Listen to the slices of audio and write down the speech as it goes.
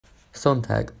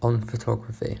Sontag on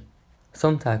photography.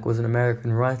 Sontag was an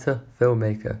American writer,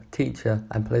 filmmaker, teacher,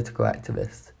 and political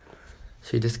activist.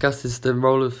 She discusses the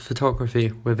role of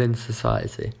photography within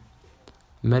society.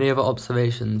 Many of her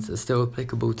observations are still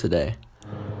applicable today.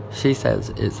 She says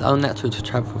it's unnatural to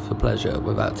travel for pleasure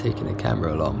without taking a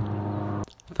camera along.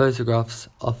 Photographs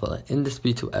offer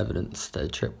indisputable evidence that a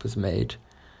trip was made.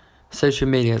 Social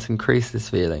media has increased this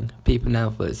feeling. People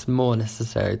now feel it's more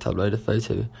necessary to upload a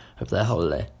photo of their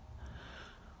holiday.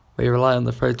 We rely on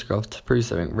the photograph to prove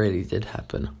something really did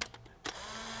happen.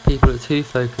 People are too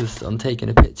focused on taking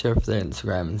a picture of their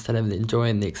Instagram instead of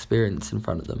enjoying the experience in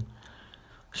front of them.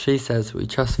 She says we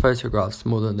trust photographs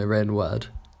more than the written word.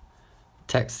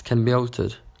 Text can be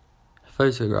altered.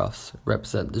 Photographs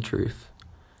represent the truth.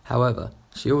 However,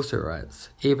 she also writes,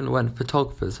 even when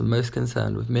photographers are most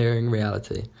concerned with mirroring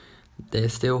reality, they are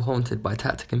still haunted by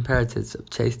tactic imperatives of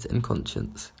taste and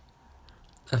conscience.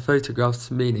 A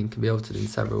photograph's meaning can be altered in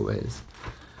several ways.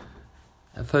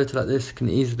 A photo like this can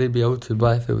easily be altered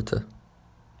by a filter.